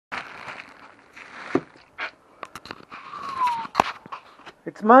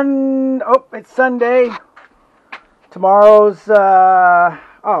It's it's Sunday. Tomorrow's, hey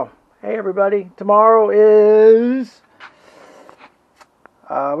everybody. Tomorrow is, we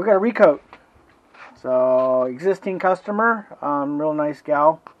got a recoat. So, existing customer, real nice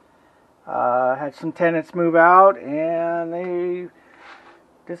gal. Had some tenants move out and they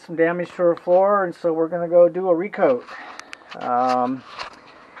did some damage to her floor, and so we're going to go do a recoat.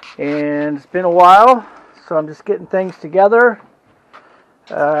 And it's been a while, so I'm just getting things together.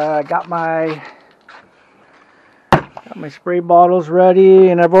 I got my spray bottles ready,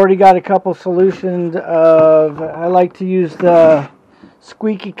 and I've already got a couple solutions I like to use the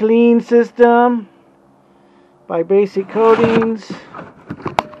Squeaky Clean system by Basic Coatings.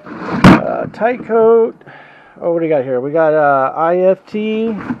 Tight coat. Oh, what do we got here? We got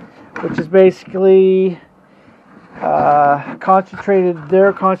IFT, which is basically their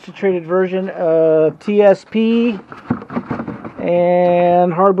concentrated version of TSP,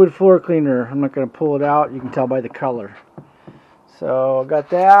 and hardwood floor cleaner. I'm not going to pull it out. You can tell by the color. So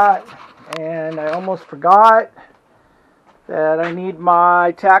got that, and I almost forgot that I need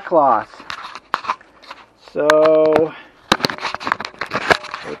my tack cloth. So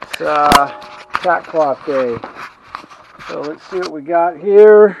it's tack cloth day. So let's see what we got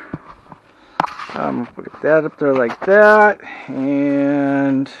here. Put that up there like that,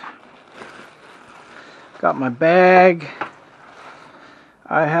 and got my bag.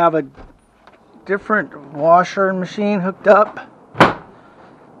 I have a different washer machine hooked up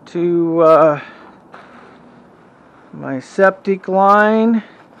to my septic line,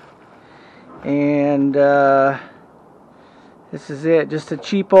 and this is it, just a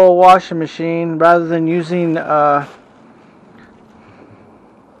cheap old washing machine. Rather than using my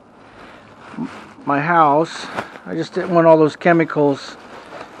house, I just didn't want all those chemicals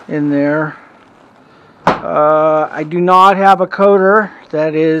in there. I do not have a coater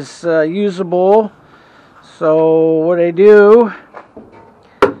that is usable, so what I do,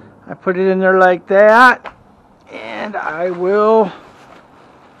 I put it in there like that, and I will,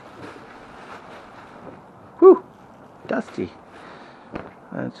 dusty,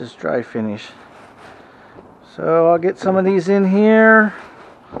 that's just dry finish. So I'll get some of these in here,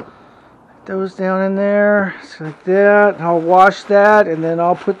 those down in there, just like that. I'll wash that, and then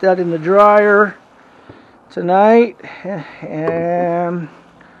I'll put that in the dryer tonight, and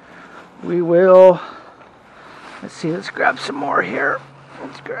we will, let's grab some more here.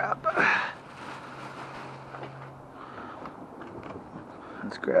 Let's grab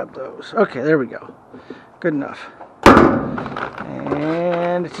those. Okay, there we go. Good enough.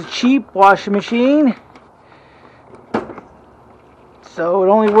 And it's a cheap washing machine, so it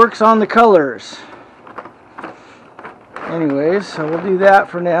only works on the colors. Anyways, so we'll do that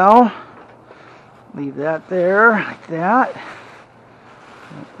for now. Leave that there, like that.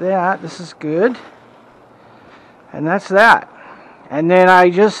 Like that. This is good. And that's that. And then I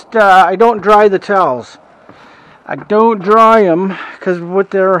just, I don't dry the towels. I don't dry them because with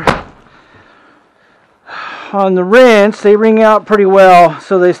their, on the rinse, they wring out pretty well.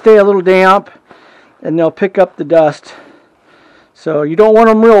 So they stay a little damp and they'll pick up the dust. So you don't want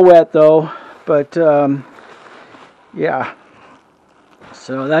them real wet though. But, yeah.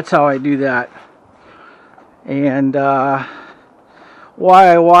 So that's how I do that. And why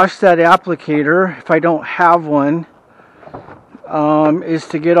I wash that applicator, if I don't have one, is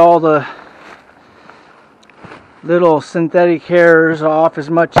to get all the little synthetic hairs off as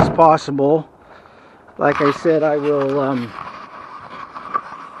much as possible. Like I said, I will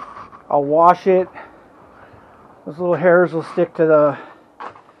I'll wash it. Those little hairs will stick to the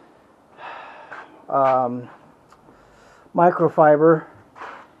microfiber,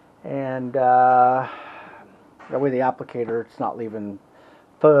 and that way the applicator, it's not leaving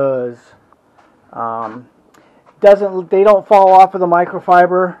fuzz. They don't fall off of the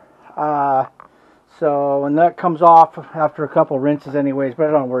microfiber, so, and that comes off after a couple rinses anyways, but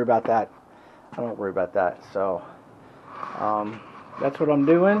I don't worry about that. So that's what I'm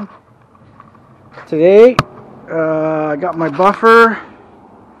doing today. I got my buffer,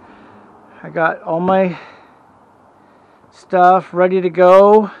 I got all my stuff ready to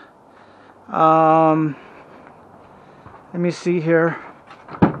go. Let me see here.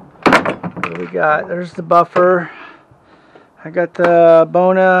 What do we got? There's the buffer. I got the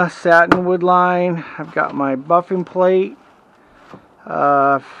Bona satin wood line. I've got my buffing plate.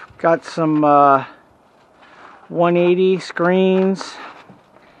 Got some 180 screens.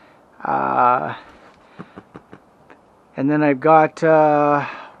 And then I've got, where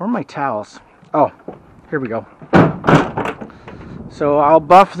are my towels? Oh, here we go. So I'll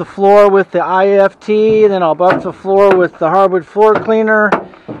buff the floor with the IFT, then I'll buff the floor with the hardwood floor cleaner,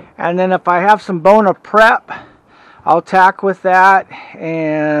 and then if I have some Bona prep, I'll tack with that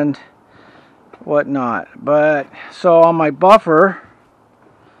and whatnot. But so on my buffer,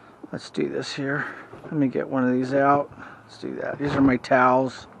 let's do this here. Let me get one of these out. Let's do that. These are my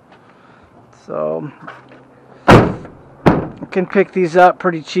towels. So you can pick these up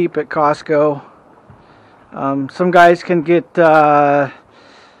pretty cheap at Costco. Some guys can get at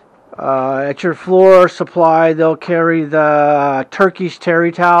your floor supply, they'll carry the Turkish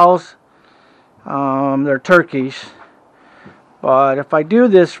terry towels. They're Turkish. But if I do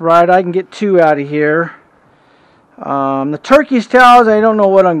this right, I can get 2 out of here. The Turkish towels, I don't know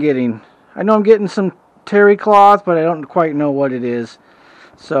what I'm getting. I know I'm getting some terry cloth, but I don't quite know what it is.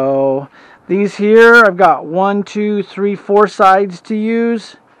 So these here, I've got 1, 2, 3, 4 sides to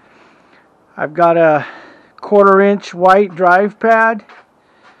use. I've got a 1/4 inch white drive pad.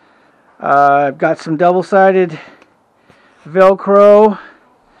 I've got some double-sided Velcro.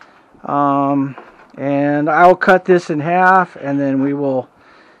 And I'll cut this in half, and then we will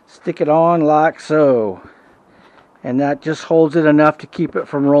stick it on like so. And that just holds it enough to keep it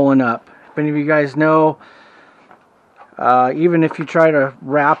from rolling up. If any of you guys know, even if you try to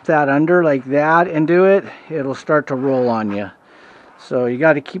wrap that under like that and do it, it'll start to roll on you. So you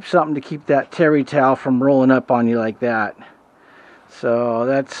got to keep something to keep that terry towel from rolling up on you like that. So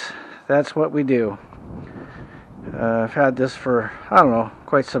that's what we do. I've had this for, I don't know,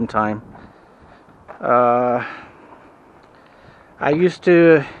 quite some time. I used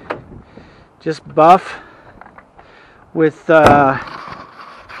to just buff with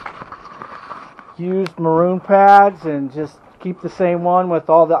used maroon pads and just keep the same one with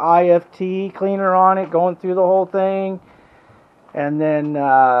all the IFT cleaner on it going through the whole thing, and then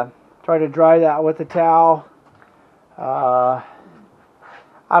try to dry that with a towel. I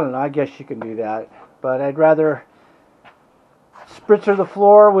don't know, I guess you can do that, but I'd rather spritzer the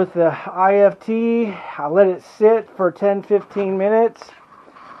floor with the IFT. I'll let it sit for 10-15 minutes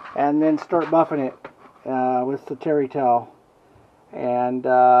and then start buffing it with the terry towel. And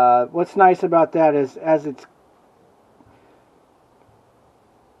what's nice about that is as it's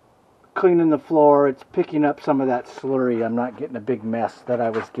cleaning the floor, it's picking up some of that slurry. I'm not getting a big mess that I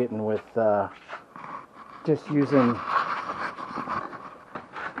was getting with just using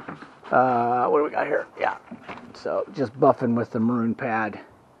what do we got here? Yeah. So just buffing with the maroon pad.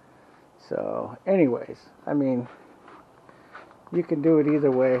 So anyways, I mean, you can do it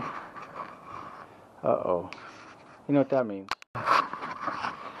either way. Uh-oh. You know what that means.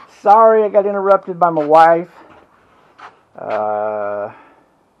 Sorry, I got interrupted by my wife.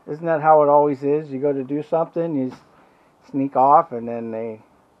 Isn't that how it always is? You go to do something, you sneak off, and then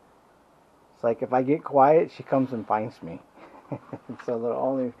it's like if I get quiet, she comes and finds me. So the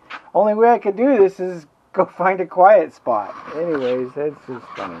only way I could do this is go find a quiet spot. Anyways, that's just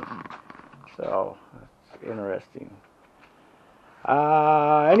funny. So, it's interesting.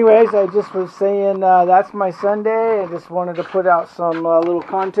 Anyways, I just was saying that's my Sunday. I just wanted to put out some little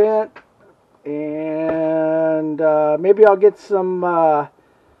content. And maybe I'll get some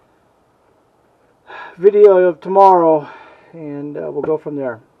video of tomorrow. And we'll go from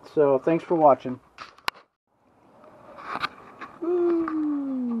there. So, thanks for watching.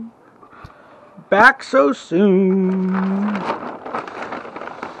 Back so soon.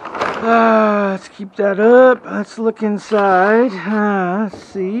 Let's keep that up. Let's look inside. Let's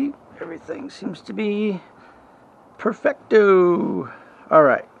see. Everything seems to be perfecto.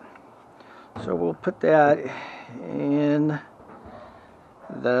 Alright. So we'll put that in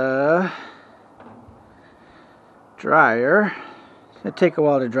the dryer. It's going to take a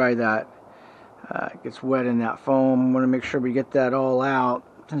while to dry that. It gets wet in that foam. I want to make sure we get that all out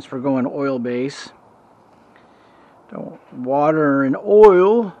since we're going oil base. Water and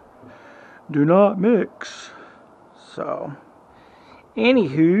oil do not mix. So,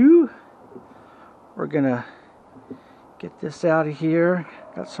 anywho, we're gonna get this out of here.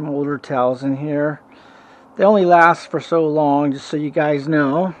 Got some older towels in here. They only last for so long, just so you guys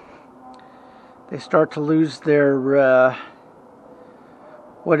know. They start to lose their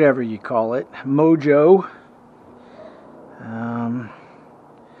whatever you call it, mojo.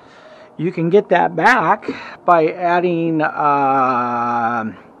 You can get that back by adding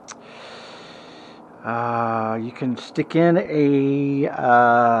you can stick in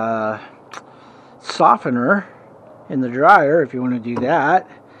a softener in the dryer if you want to do that,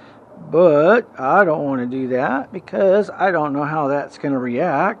 but I don't want to do that because I don't know how that's going to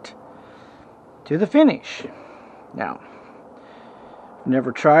react to the finish. Now,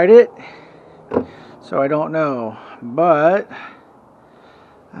 never tried it, so I don't know, but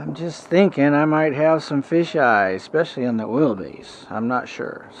I'm just thinking I might have some fish eyes, especially on the oil base. I'm not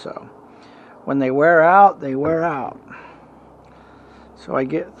sure. So when they wear out, they wear out. So I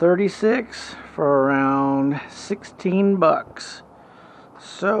get 36 for around 16 bucks.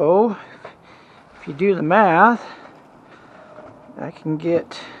 So if you do the math, I can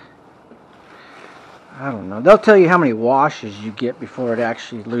get, I don't know, they'll tell you how many washes you get before it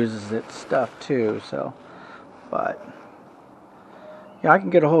actually loses its stuff too. So, but yeah, I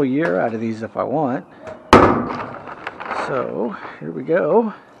can get a whole year out of these if I want. So here we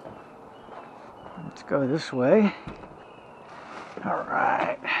go. Let's go this way. All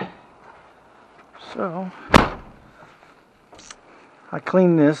right. So I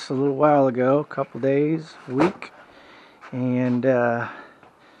cleaned this a little while ago, a couple days, a week, and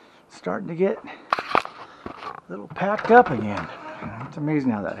starting to get a little packed up again. It's amazing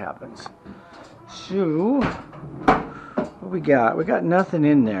how that happens. So what we got? We got nothing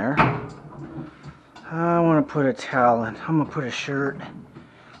in there. I want to put a towel in. I'm gonna put a shirt.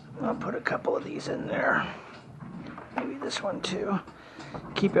 I'll put a couple of these in there. Maybe this one too.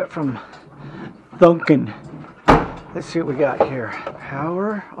 Keep it from thunking. Let's see what we got here.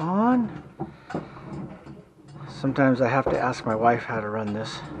 Power on. Sometimes I have to ask my wife how to run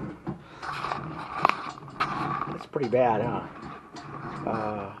this. It's pretty bad, huh?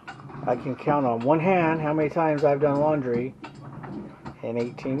 I can count on one hand how many times I've done laundry in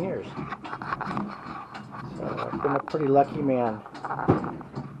 18 years. So I've been a pretty lucky man.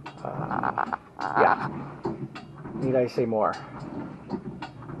 Yeah. Need I say more?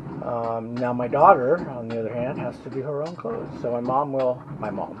 Now my daughter, on the other hand, has to do her own clothes. So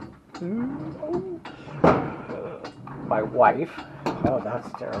my wife, oh, that's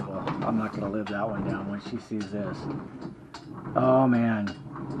terrible. I'm not going to live that one down when she sees this. Oh, man.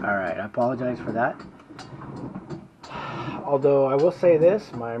 All right, I apologize for that. Although I will say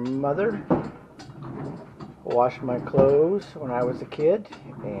this, my mother washed my clothes when I was a kid,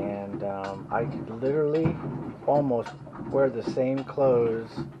 and I could literally almost wear the same clothes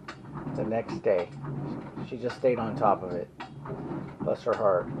the next day. She just stayed on top of it. Bless her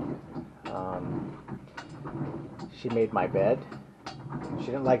heart. She made my bed. She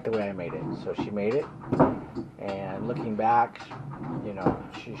didn't like the way I made it, so she made it. And looking back, you know,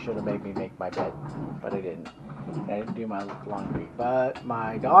 she should have made me make my bed, but I didn't. I didn't do my laundry. But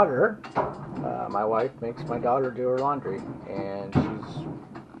my daughter, my wife makes my daughter do her laundry, and she's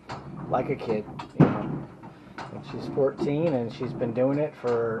like a kid, you know. And she's 14, and she's been doing it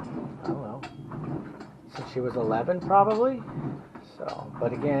for, I don't know, since she was 11 probably. So,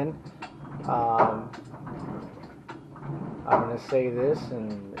 but again, I'm going to say this,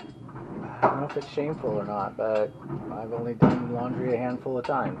 and I don't know if it's shameful or not, but I've only done laundry a handful of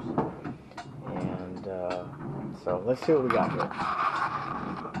times. And so let's see what we got here.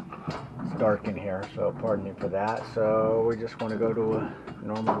 It's dark in here, so pardon me for that. So we just want to go to a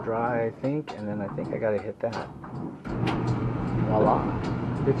normal dry, I think, and then I think I got to hit that. Voila.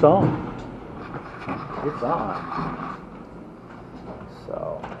 It's on. It's on.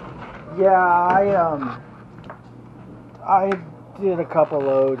 So, yeah, I did a couple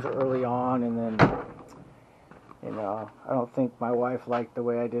loads early on, and then, you know, I don't think my wife liked the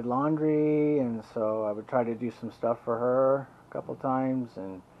way I did laundry, and so I would try to do some stuff for her a couple times,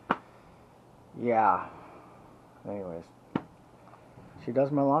 and yeah. Anyways, she does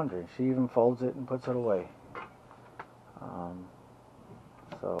my laundry. She even folds it and puts it away.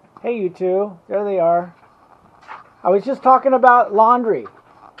 So, hey, you two, there they are. I was just talking about laundry.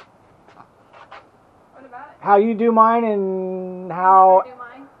 What about it? How you do mine and how... You never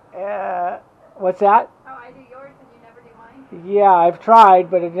do mine? What's that? How I do yours and you never do mine? Yeah, I've tried,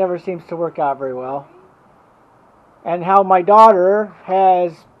 but it never seems to work out very well. And how my daughter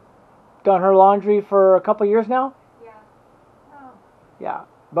has done her laundry for a couple years now? Yeah. Oh. Yeah,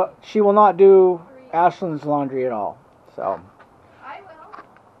 but she will not do Ashlyn's laundry at all. So. I will,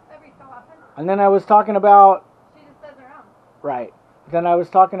 every so often. And then I was talking about... She just does her own. Right. Then I was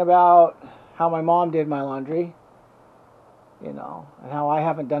talking about how my mom did my laundry, you know, and how I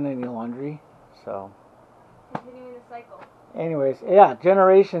haven't done any laundry, so. Continuing the cycle. Anyways, yeah,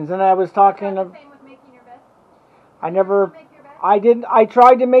 generations. And I was talking The same with making your bed? I never... Make your bed? I didn't. I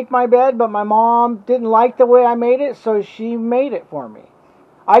tried to make my bed, but my mom didn't like the way I made it, so she made it for me.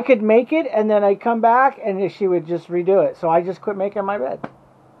 I could make it, and then I'd come back, and she would just redo it. So I just quit making my bed.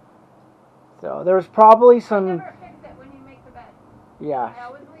 So there was probably some... I never fix it when you make the bed. Yeah. I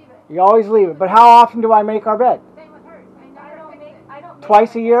always leave it. You always leave it. But how often do I make our bed? Same with hers. I don't make it.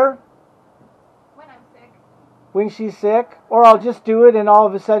 Twice a year? When I'm sick. When she's sick? Or I'll just do it, and all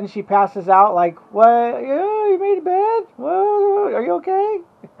of a sudden she passes out like, what? Yeah, you made a bed? Well, are you okay?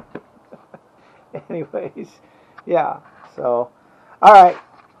 anyways, yeah. So, all right.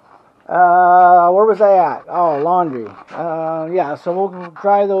 Where was I at? Oh, laundry. Yeah, so we'll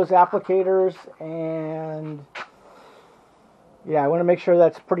dry those applicators, and yeah, I want to make sure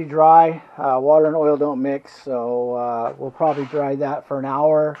that's pretty dry. Water and oil don't mix, so we'll probably dry that for an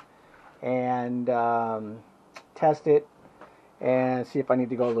hour and test it and see if I need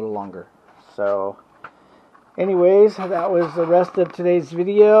to go a little longer. So anyways, that was the rest of today's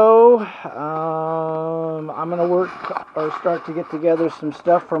video. I'm going to work or start to get together some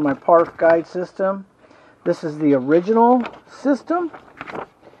stuff for my parf guide system. This is the original system,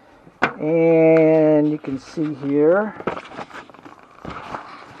 and you can see here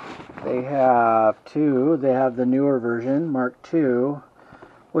they have two. They have the newer version, Mark II,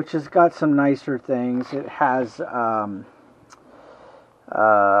 which has got some nicer things. It has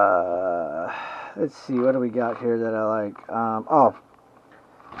let's see, what do we got here that I like?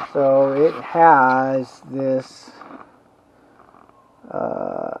 So it has this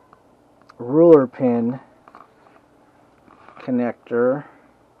ruler pin connector.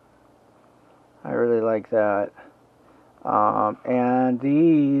 I really like that. And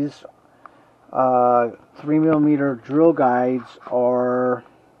these 3mm drill guides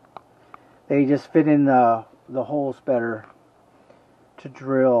they just fit in the holes better to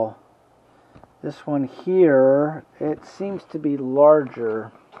drill. This one here, it seems to be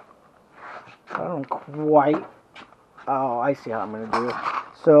larger. I don't quite. Oh, I see how I'm going to do it.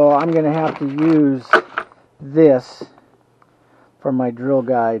 So I'm going to have to use this for my drill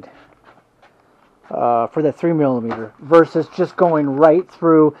guide for the 3mm versus just going right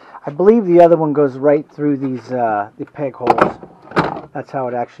through. I believe the other one goes right through these the peg holes. That's how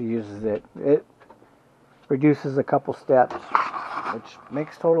it actually uses it. It reduces a couple steps, which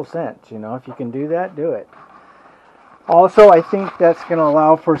makes total sense. You know, if you can do that, do it. Also, I think that's going to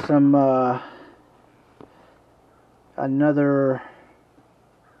allow for some another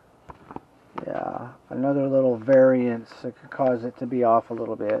little variance that could cause it to be off a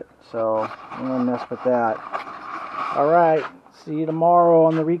little bit. So I'm going to mess with that. All right, see you tomorrow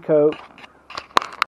on the recoat.